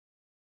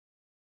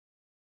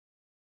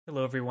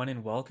Hello, everyone,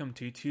 and welcome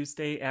to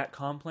Tuesday at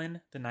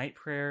Compline, the night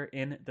prayer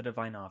in the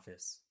Divine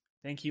Office.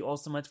 Thank you all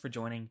so much for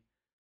joining,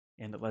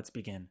 and let's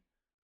begin.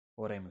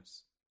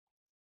 Oremus.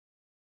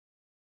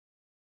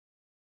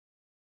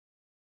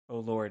 O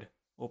Lord,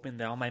 open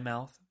thou my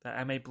mouth, that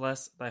I may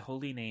bless thy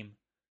holy name.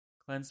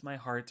 Cleanse my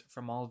heart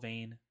from all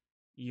vain,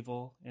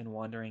 evil, and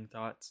wandering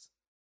thoughts.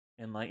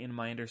 Enlighten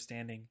my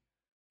understanding,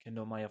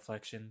 kindle my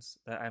afflictions,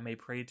 that I may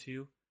pray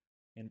to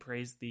and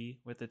praise thee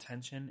with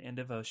attention and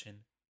devotion,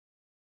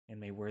 and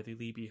may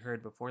worthily be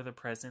heard before the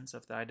presence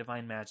of thy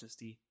divine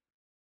majesty.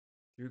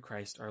 Through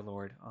Christ our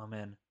Lord.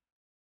 Amen.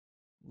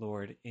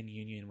 Lord, in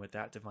union with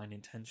that divine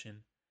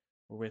intention,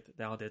 wherewith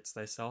thou didst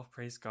thyself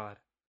praise God,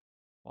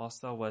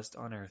 whilst thou wast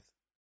on earth,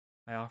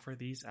 I offer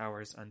these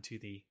hours unto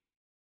thee.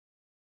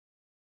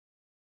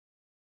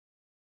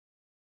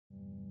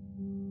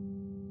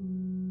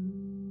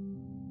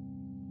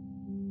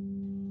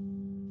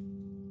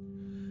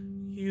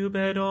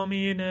 Iube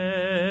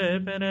Domine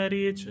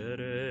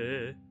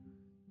benedicere,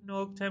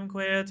 noctem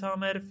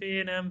quietam et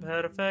finem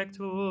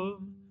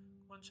perfectum,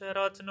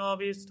 concedat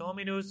nobis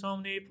Dominus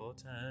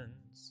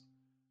omnipotens.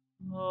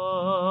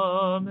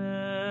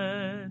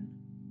 Amen.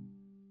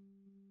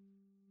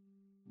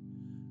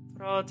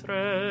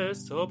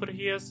 Fratres, sobre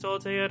hies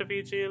tote et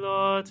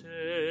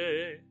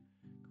vigilate,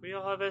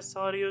 quia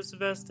havesarius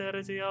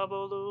vester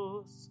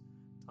diabolus,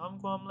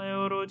 tamquam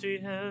leo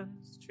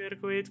rugiens,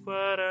 circuit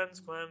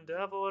querens quem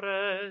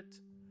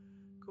devoret,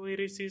 qui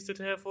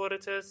resistit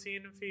fortes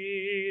in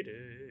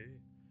fide,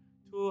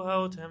 tu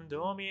autem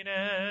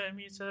Domine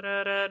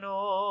miserere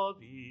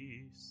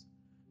nobis,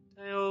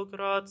 Deo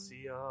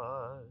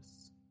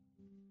gratias.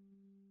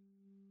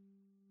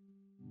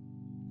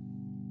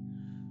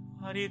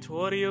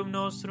 Adiutorium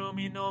nostrum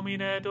in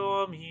nomine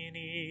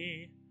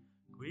Domini,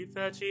 qui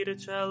fecit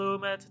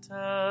celum et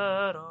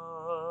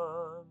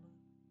terram.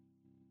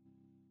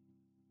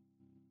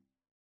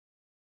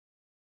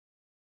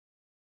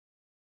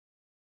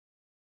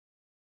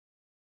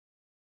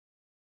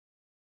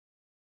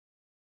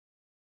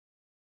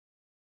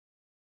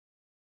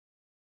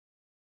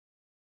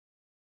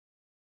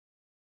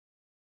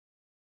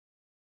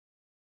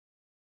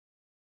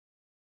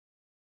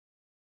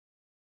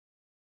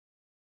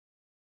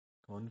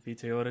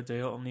 Confiteor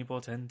Deo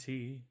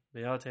omnipotenti,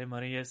 Beate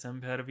Maria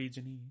semper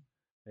Virgini,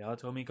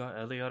 Beato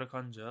Michaeli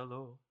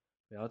Arcangelo,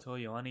 Beato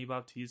Ioanni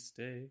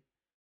Baptiste,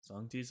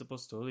 Sanctis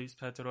Apostolis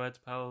Petro et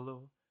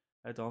Paolo,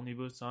 et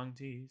omnibus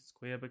sanctis,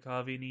 quia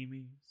peccavi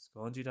nimis,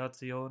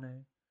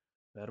 cogitatione,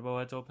 verbo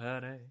et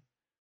opere,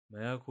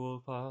 mea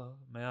culpa,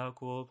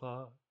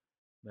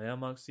 mea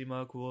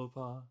maxima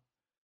culpa,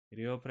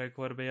 Dio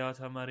precor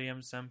Beata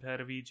Mariam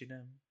semper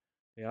Virginem,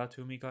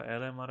 Beatum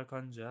Michaelem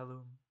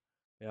Arcangelum,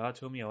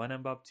 Beatum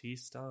Ioannem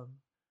Baptistam,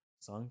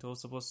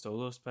 Sanctos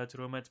Apostolos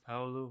Petrum et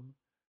Paulum,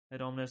 et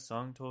omnes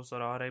sanctos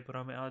orare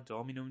pro mea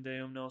Dominum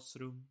Deum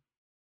nostrum.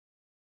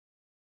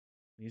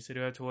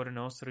 Misericordiator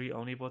nostri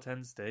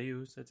omnipotens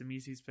Deus, et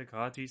missis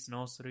peccatis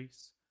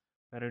nostris,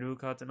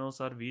 perducat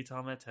nos ad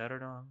vitam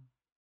aeternam.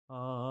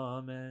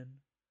 Amen.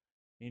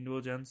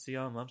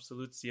 Indulgentiam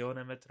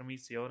absolutionem et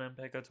remissionem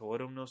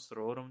peccatorum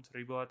nostrorum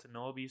tribuat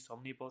nobis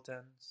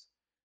omnipotens,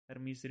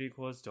 et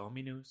misericordias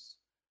Dominus.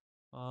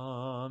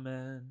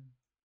 Amen.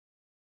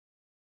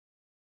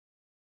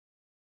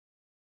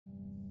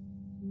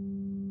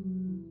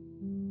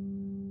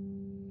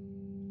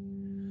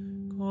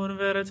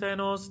 Converte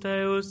nos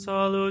Deus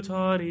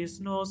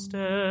salutaris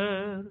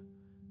noster,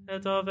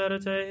 et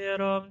averte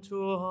hieram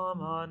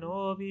tuam a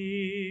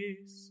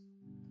nobis.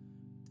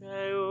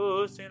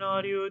 Deus in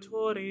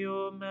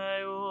adiutorium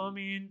meum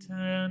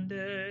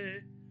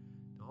intende,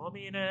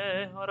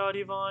 Domine ad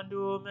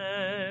adivandum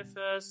me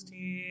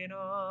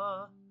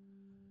festina.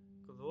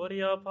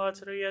 Gloria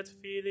Patri et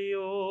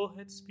Filio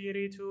et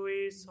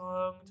Spiritui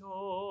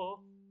Sancto,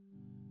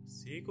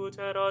 sicut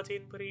erat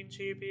in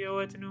principio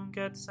et nunc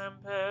et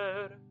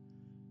semper,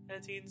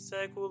 et in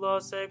saecula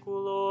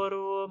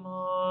saeculorum.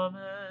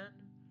 Amen.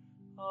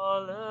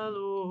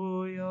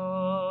 Alleluia.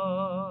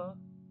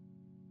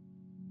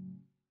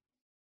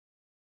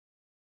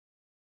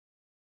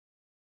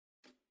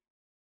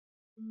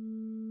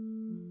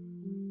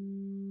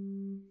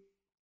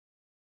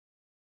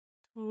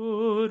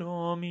 Tu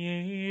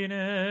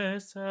Domine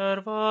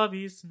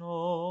servavis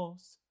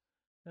nos,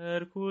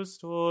 per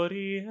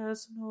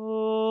custodies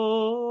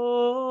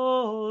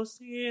nos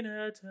in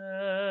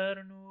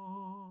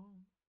aeternum.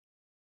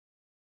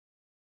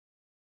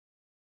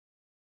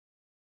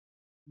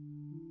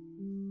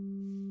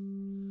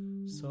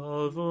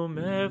 Salvum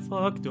me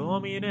fac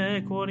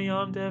Domine,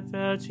 quoniam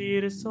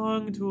defecit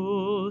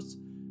sanctus,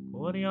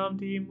 quoniam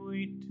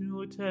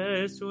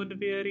diminuite sunt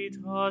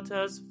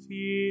veritates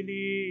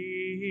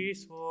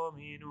filiis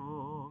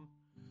hominum.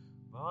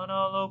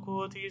 Vana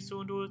locuti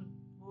sunt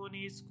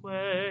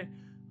unisque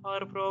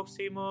ad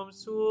proximum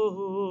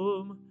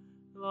suum,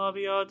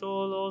 labia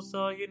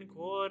dolosa in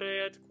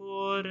core et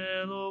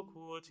core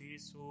locuti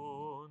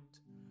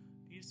sunt.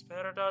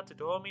 Disperdat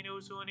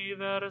Dominus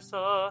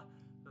universa,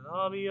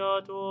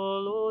 labia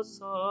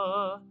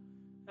dolosa,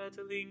 et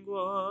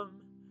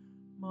linguam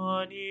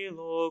Mani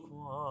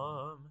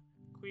loquam,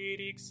 qui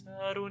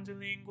dixerunt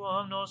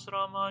linguam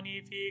nostra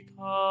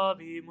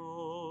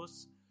magnificabimus,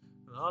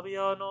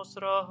 labia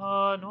nostra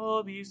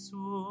nobis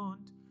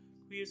sunt,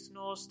 quis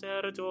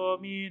noster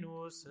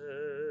Dominus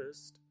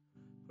est.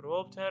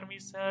 Propter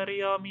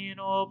miseriam in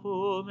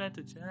opum et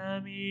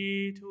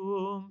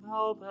gemitum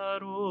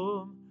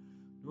pauperum,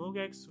 nunc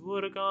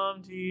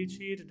exurgam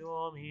dicit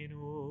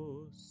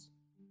Dominus.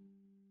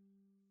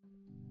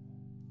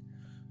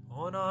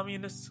 Bonam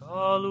in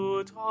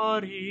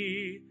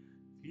salutari,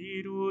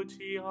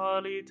 fiduci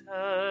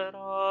aliter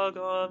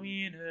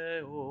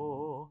agamineo,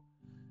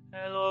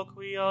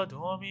 eloquia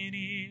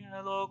Domini,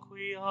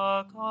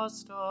 eloquia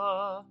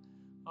casta,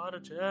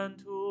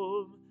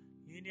 argentum,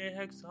 in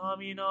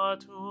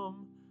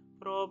examinatum,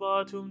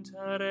 probatum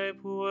terre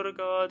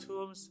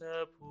purgatum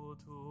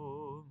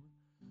sepultum.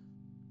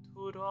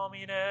 Tu,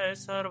 Domine,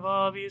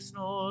 servavis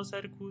nos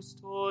et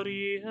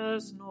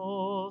custories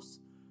nos,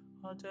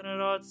 a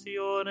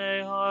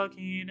generatione hac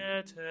in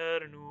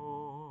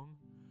aeternum.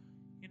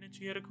 In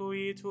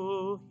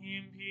circuitu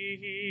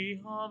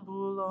impii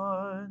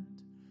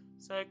ambulant,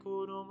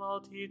 secundum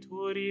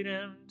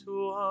altitudinem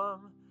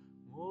tuam,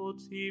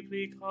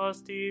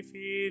 multiplicasti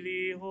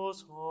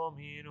filios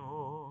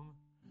hominum.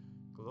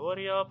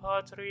 Gloria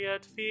Patri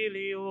et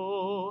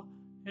Filio,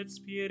 et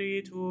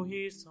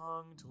Spiritui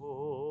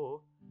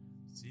Sancto,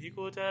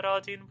 sicut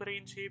erat in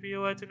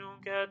principio et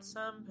nunc et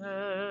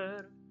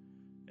semper,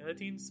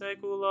 et in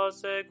saecula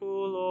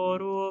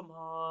saeculorum.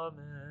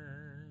 Amen.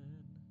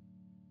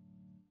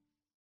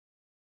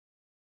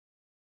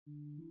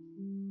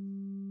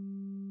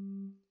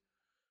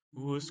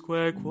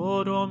 Usque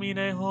quo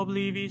Domine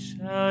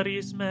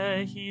oblivisceris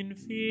me in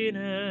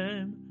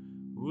finem,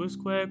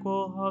 usque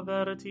quo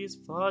avertis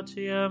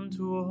faciem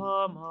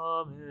tuam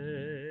a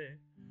me,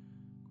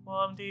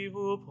 quam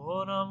divu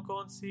ponam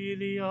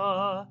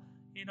consilia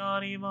in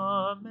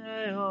anima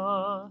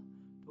mea,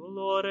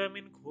 dolorem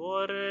in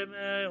cuore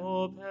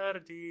meo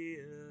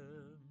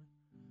perdiem.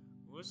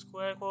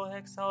 Usque quo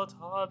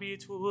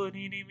exaltabitur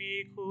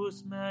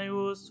inimicus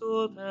meus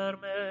super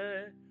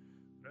me,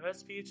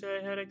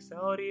 respice et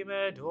exaudi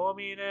me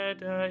Domine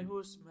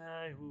Deus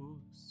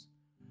meus.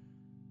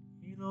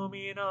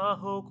 Illumina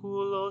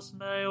oculos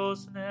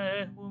meos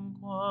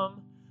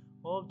neumquam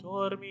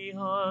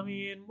obdormiam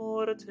in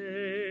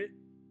morte,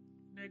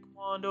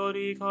 nequando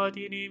dicat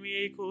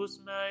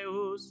inimicus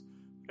meus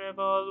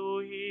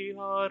prevalui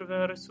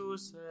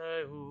adversus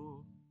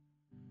eum.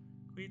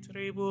 Qui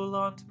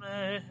tribulant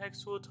me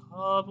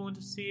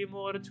exultabunt si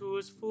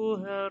mortus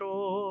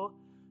fuero,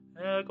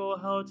 ego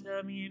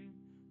autem in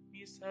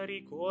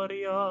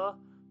misericordia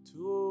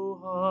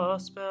tua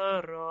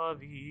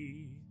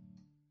speravi.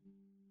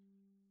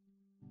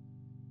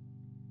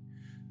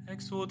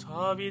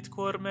 Exultavit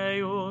cor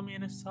meum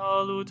in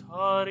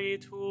salutari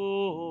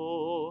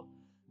tuo,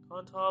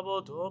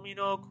 cantabo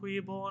Domino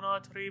qui bona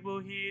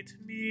tribuit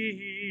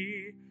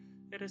mihi,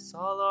 et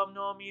salam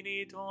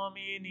nomini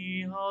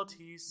Domini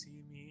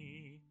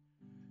altissimi.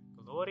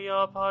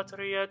 Gloria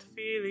Patri et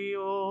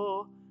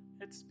Filio,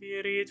 et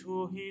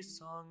Spiritui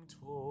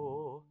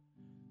Sancto,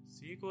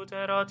 sicut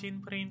erat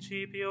in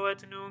principio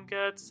et nunc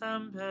et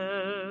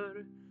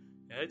semper,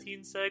 et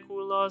in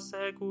saecula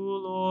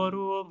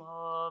saeculorum.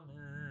 Amen.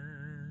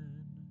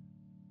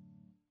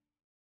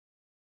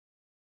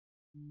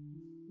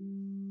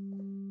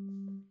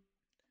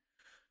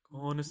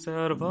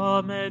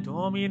 Conserva me,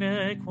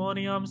 Domine,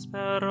 quoniam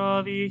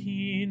speravi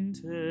in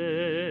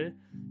te.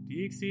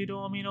 Dixi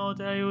Domino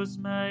Deus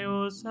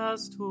meus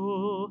est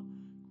tu,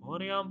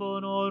 quoniam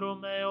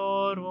bonorum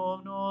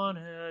meorum non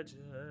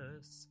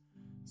eges.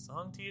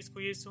 Sanctis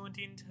qui sunt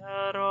in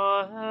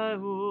terra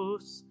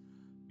eus,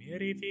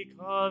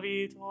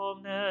 mirificavit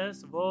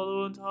omnes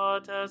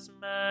voluntates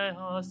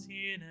meas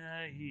in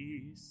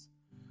eis.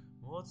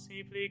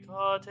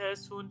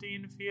 Multiplicates sunt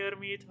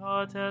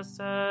infirmitates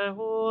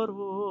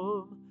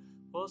eorum,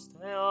 post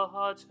ea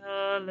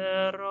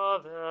accelera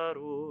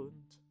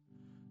verunt.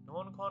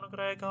 Non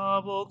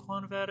congregabo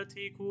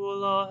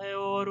converticula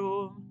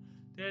eorum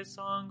de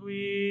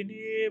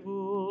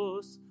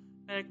sanguinibus,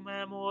 nec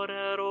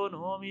memorero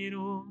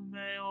nominum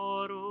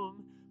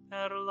meorum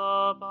per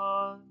la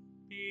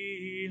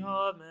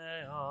papia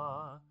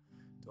mea.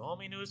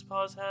 Dominus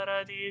pars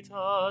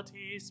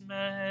hereditatis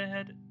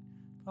med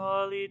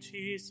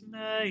calicis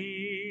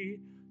mei,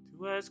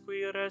 tu es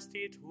qui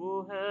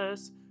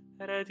restitues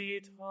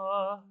hereditate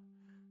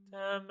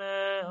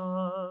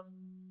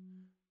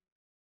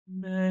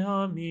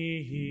mea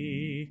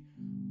mihi,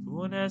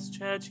 funes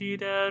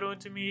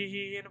ceciderunt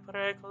mihi in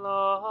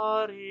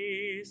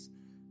preclaris,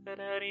 et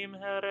enim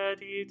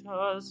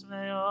hereditas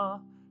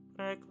mea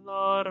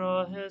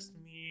preclara est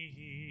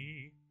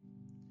mihi.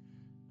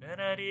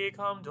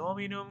 Benedicam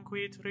Dominum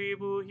qui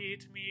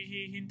tribuit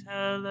mihi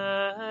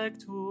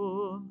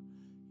intellectum,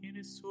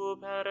 in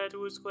super et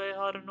usque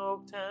ad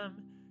noctem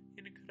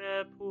in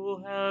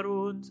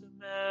crepuerunt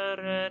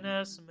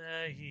merenes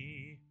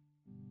mei.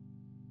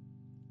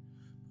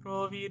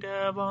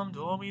 Providebam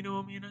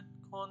Dominum in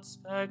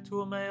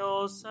conspectu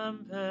meo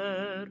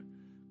semper,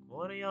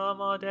 Gloriam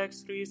ad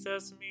extris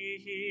es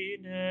mihi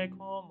ne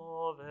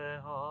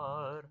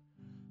commovear,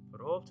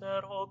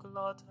 propter hoc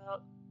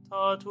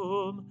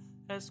latatum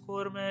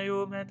escur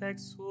meum et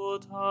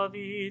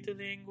exultavit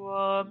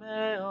lingua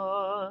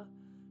mea,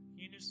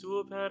 in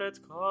super et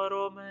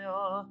caro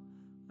mea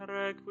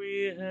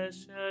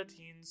requiescet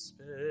in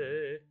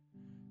spe.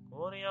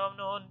 Quoniam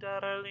non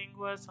dere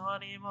lingues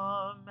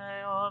anima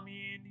meam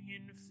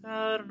in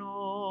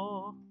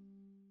inferno.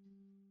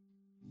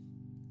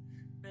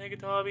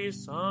 Negtavi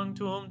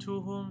sanctum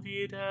tuum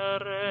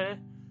videre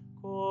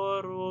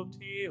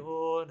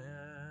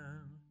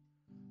corruptionem.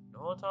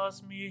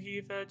 Notas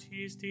mihi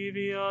fecisti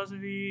vias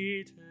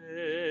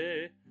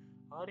vitae,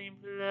 ad in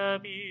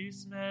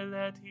plebis me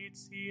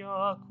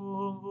laetitia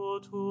cum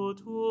votu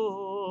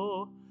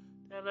tuo,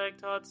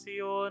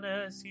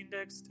 delectationes in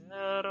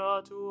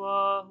dextera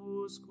tua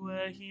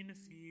usque in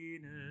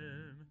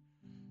finem.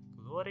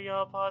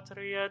 Gloria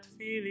Patri et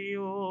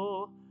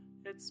Filio,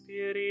 et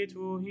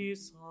Spiritui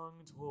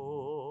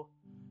Sancto,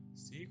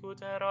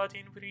 sicut erat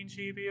in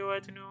principio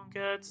et nunc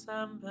et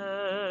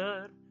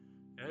semper,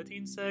 et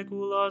in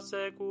saecula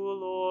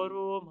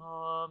saeculorum.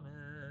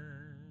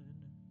 Amen.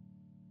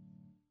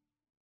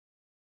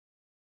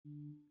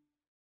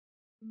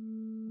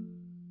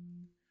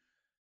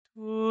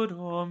 Tu,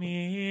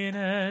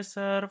 Domine,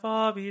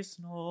 servabis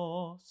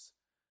nos,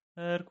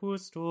 per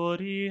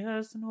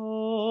custodies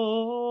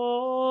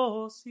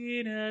nos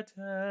in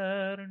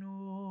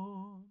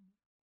aeternum.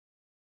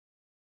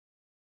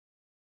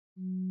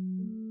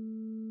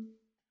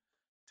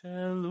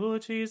 Te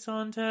lucis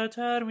ante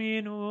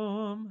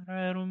terminum,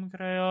 rerum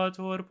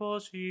creator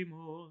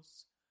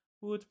poscimus,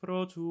 ut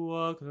pro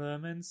tua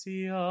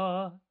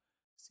clementia,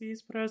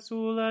 sis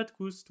presul et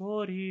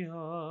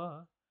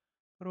custodia,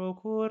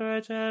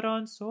 procure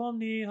geran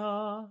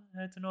somnia,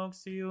 et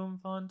noxium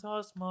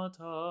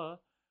phantasmata,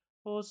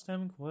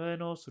 postemque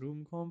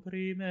nostrum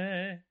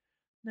comprime,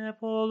 ne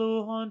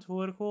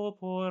polluantur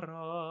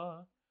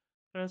corpora,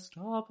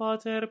 resta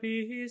pater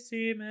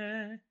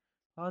pihissime,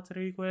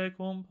 Patrique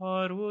cum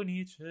par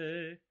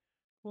unice,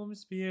 cum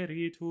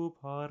Spiritu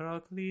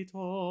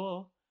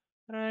Paraclito,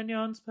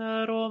 regnans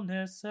per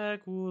omnes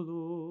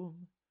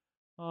saeculum.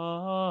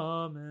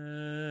 Amen.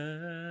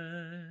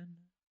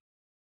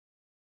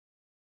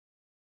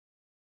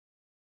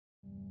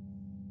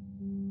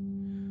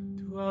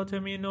 Tu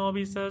autem in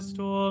nobis est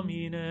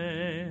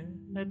Domine,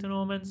 et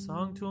nomen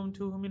sanctum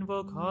tuum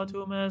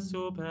invocatum est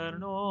super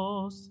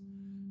nos,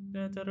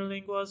 neter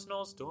linguas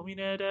nos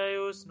Domine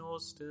Deus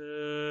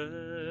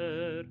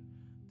noster,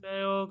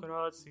 Deo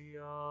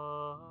gratias.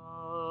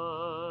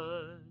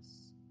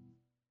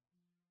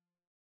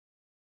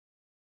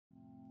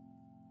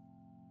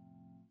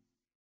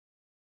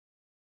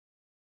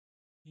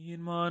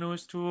 In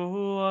manus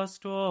tuas,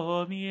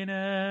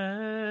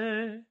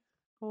 Domine,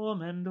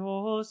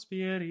 commendo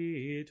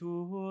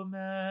spiritum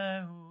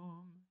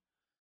meum.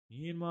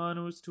 In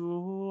manus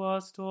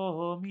tuas,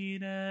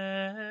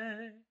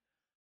 Domine,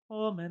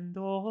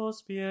 commendo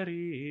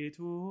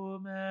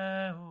spiritum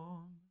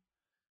meum.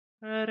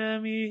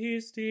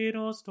 Redemisti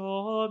nos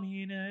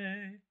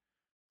Domine,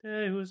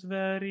 Deus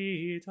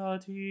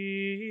veritatis,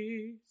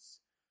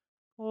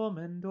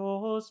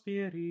 commendo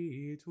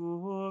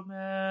spiritum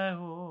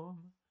meum.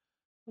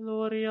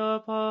 Gloria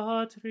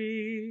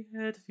Patri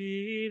et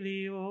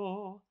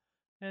Filio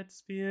et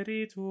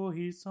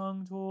Spiritui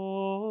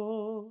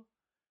Sancto,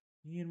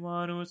 in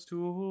manus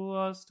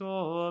tuas,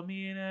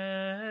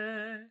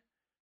 Domine,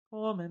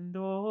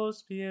 commendo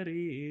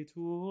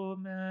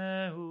spiritum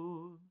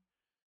meum.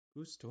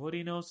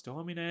 Custodi nos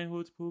Domine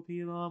ut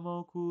pupillam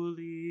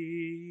oculi,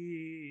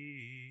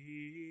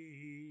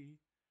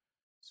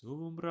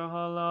 sub umbra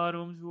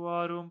halarum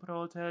tuarum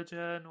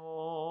protege nos.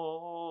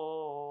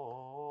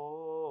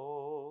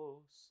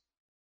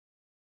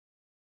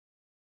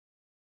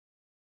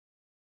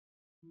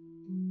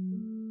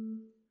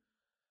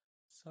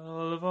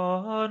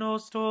 Salva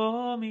nos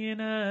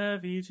Domine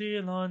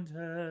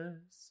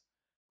vigilantes,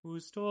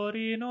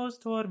 custodi nos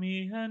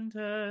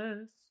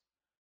dormientes,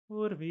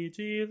 ur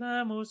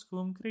vigilemus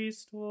cum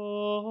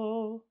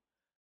Christo,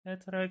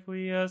 et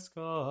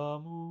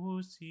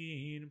requiescamus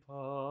in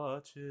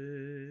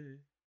pace.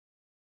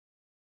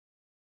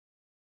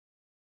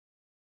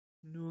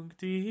 Nunc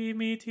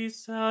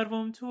dimitis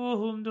servum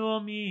tuum,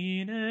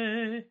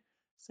 Domine,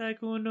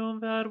 secundum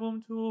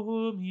verbum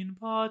tuum in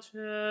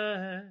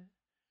pace,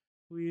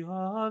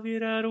 quia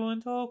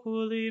viderunt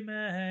oculi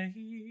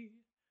mei,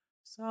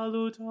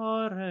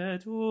 salutare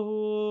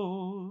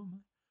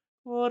tuum,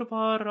 cor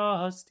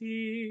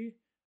parasti,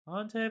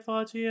 ante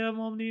faciem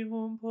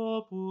omnium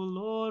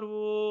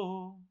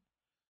populorum,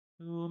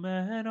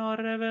 lumen a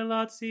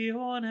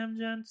revelationem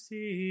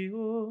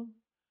gentium,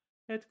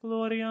 et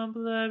gloriam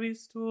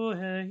plebis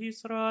tuae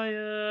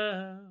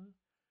Israel.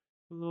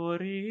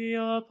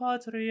 Gloria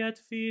Patri et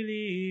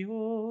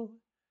Filio,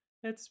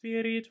 et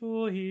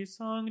Spiritui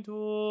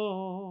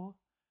Sancto,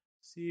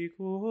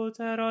 sicut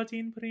erat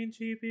in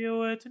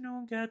principio et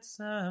nunc et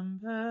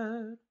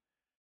semper,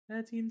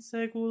 et in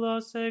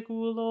saecula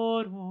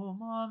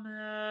saeculorum.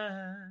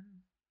 Amen.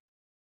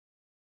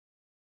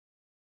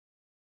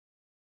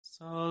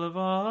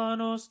 Salva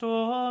nos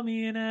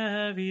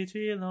Domine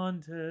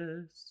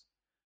vigilantes,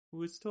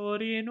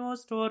 custodi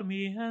nos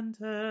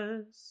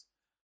dormientes,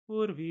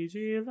 pur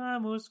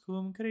vigilamus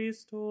cum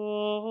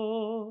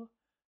Christo,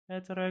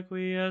 et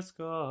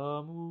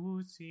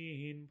requiescamus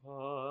in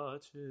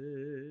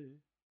pace.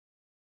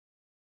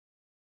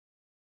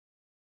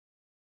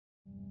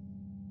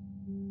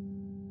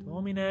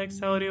 Domine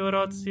exaudi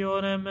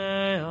orationem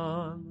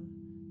meam,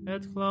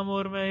 et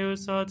clamor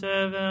meus a te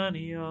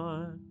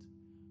veniat.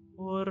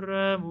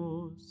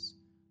 Oremus,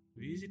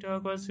 visita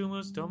quas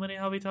sumus Domini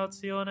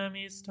habitationem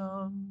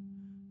istam,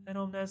 et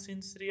omnes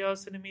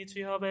instrias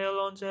inimici habe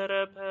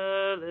longere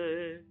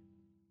pelle.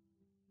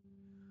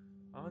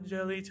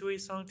 Angeli tui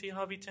sancti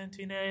habitent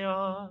in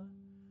ea,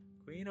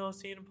 qui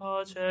nos in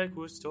pace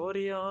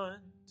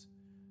custodiant,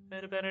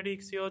 et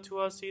benedictio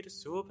tua sit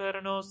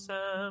super nos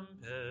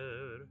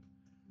semper,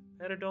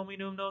 per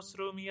Dominum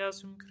nostrum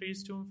Iesum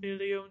Christum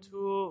Filium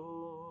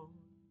tuum,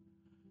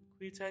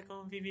 qui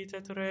tecum vivit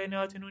et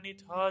regnat in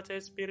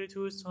unitate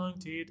Spiritus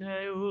Sancti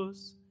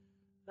Deus,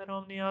 per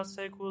omnia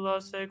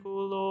saecula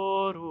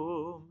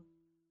saeculorum.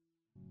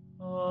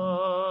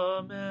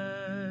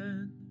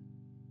 Amen.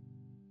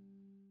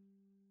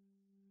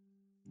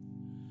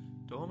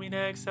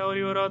 Domine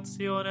exaudi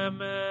orationem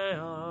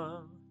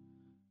meam,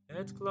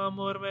 et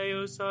clamor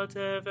meus a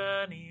te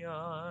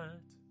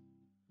veniat.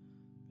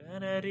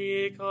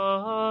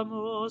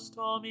 Benedicamus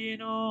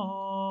Domino,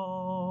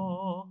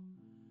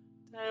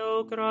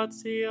 Deo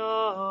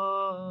gratias.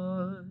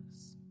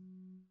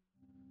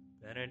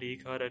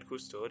 Benedicat et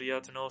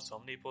custodiat nos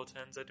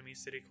omnipotens et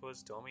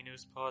misericors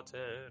Dominus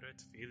Pater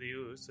et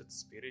Filius et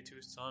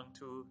Spiritus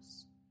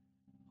Sanctus.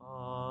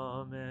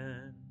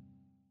 Amen.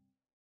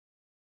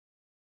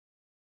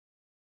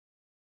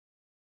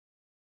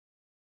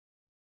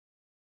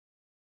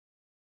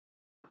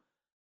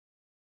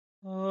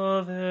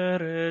 Ave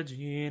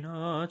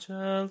Regina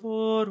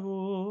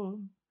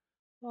Celorum,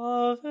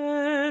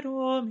 Ave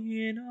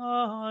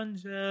Domina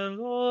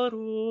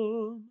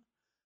Angelorum,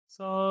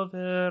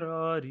 Salve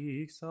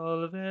radix,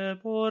 salve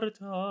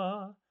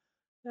porta,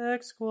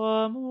 ex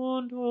qua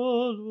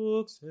mundo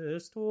lux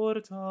est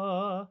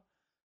orta,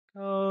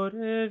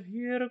 Gaude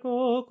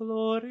Virgo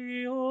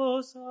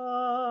gloriosa,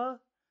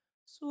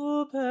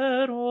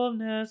 super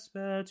omnes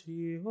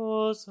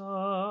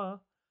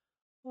speciosa,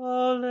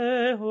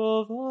 Ale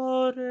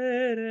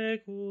ovare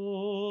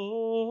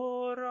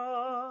recora,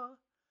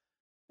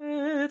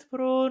 et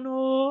pro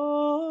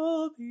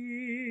nobis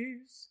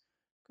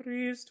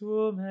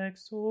Christum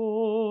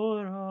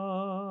exora.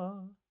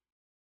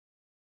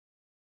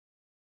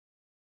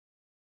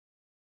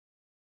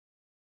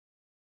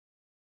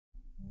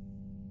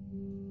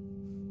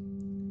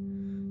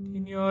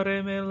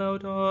 Dignare me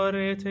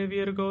laudare te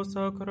Virgo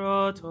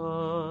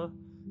sacrata,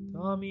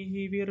 da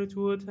mihi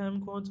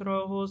virtutem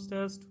contra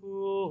hostes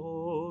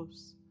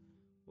tuos.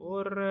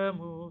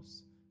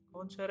 Oremus,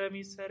 concere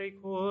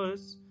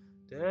misericors,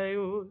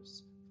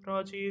 Deus,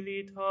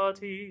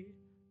 fragilitati,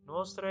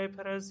 nostre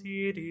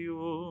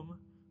presidium,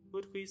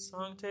 ut qui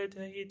sancte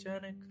Dei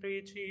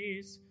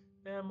genetricis,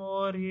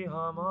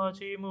 memoria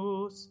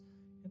magimus,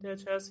 et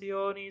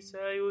decessionis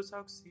eius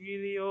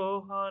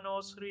auxilio a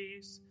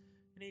nostris,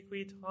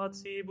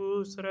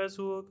 iniquitatibus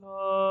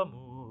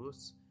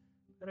resurgamus,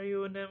 per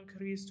eundem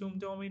Christum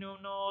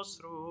Dominum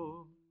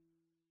nostrum.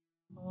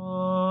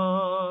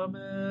 Amen.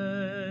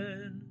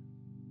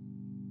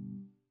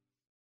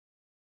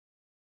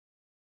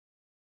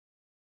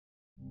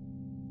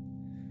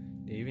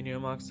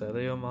 Divinium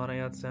auxilium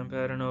maneat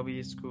semper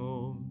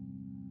nobiscum.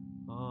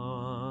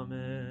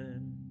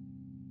 Amen.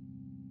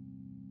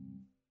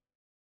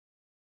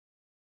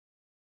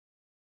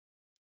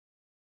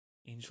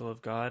 Angel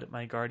of God,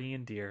 my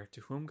guardian dear,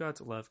 to whom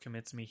God's love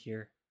commits me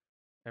here,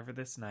 ever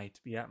this night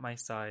be at my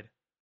side,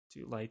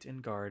 to light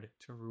and guard,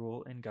 to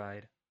rule and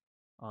guide.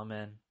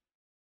 Amen.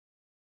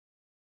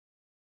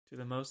 To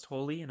the most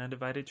holy and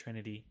undivided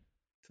Trinity,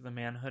 to the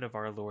manhood of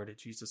our Lord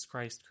Jesus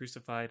Christ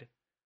crucified,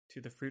 to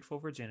the fruitful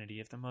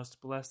virginity of the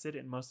most blessed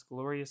and most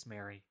glorious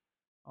Mary,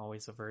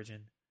 always a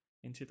virgin,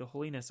 and to the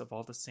holiness of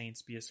all the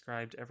saints be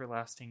ascribed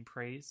everlasting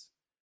praise,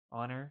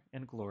 honor,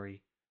 and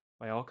glory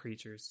by all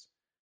creatures,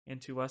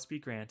 and to us be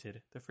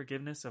granted the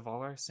forgiveness of all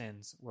our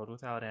sins, world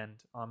without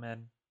end.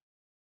 Amen.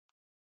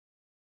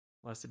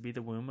 Blessed be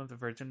the womb of the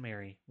Virgin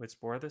Mary, which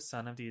bore the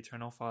Son of the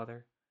Eternal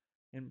Father,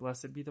 and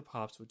blessed be the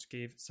paps which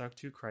gave suck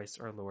to Christ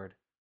our Lord.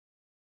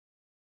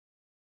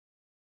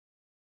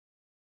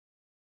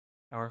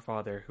 Our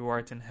Father, who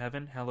art in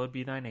heaven, hallowed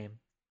be thy name.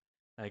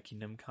 Thy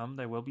kingdom come,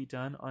 thy will be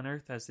done, on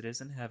earth as it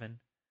is in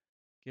heaven.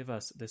 Give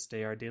us this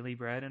day our daily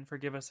bread, and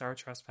forgive us our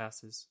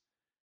trespasses,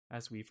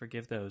 as we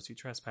forgive those who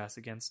trespass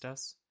against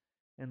us.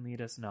 And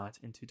lead us not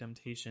into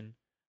temptation,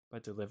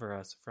 but deliver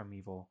us from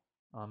evil.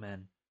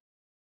 Amen.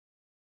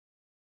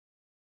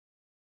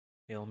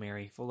 Hail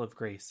Mary, full of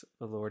grace,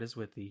 the Lord is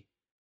with thee.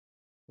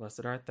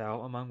 Blessed art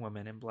thou among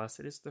women, and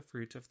blessed is the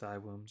fruit of thy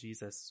womb,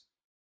 Jesus.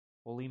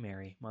 Holy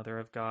Mary, Mother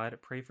of God,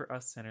 pray for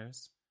us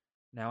sinners,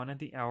 now and at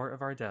the hour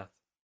of our death.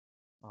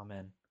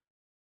 Amen.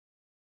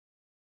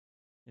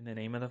 In the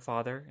name of the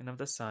Father, and of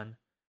the Son,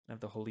 and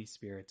of the Holy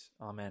Spirit.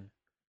 Amen.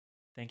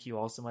 Thank you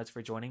all so much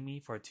for joining me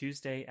for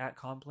Tuesday at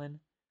Compline,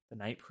 the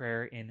night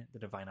prayer in the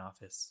Divine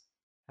Office.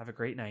 Have a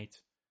great night,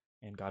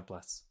 and God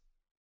bless.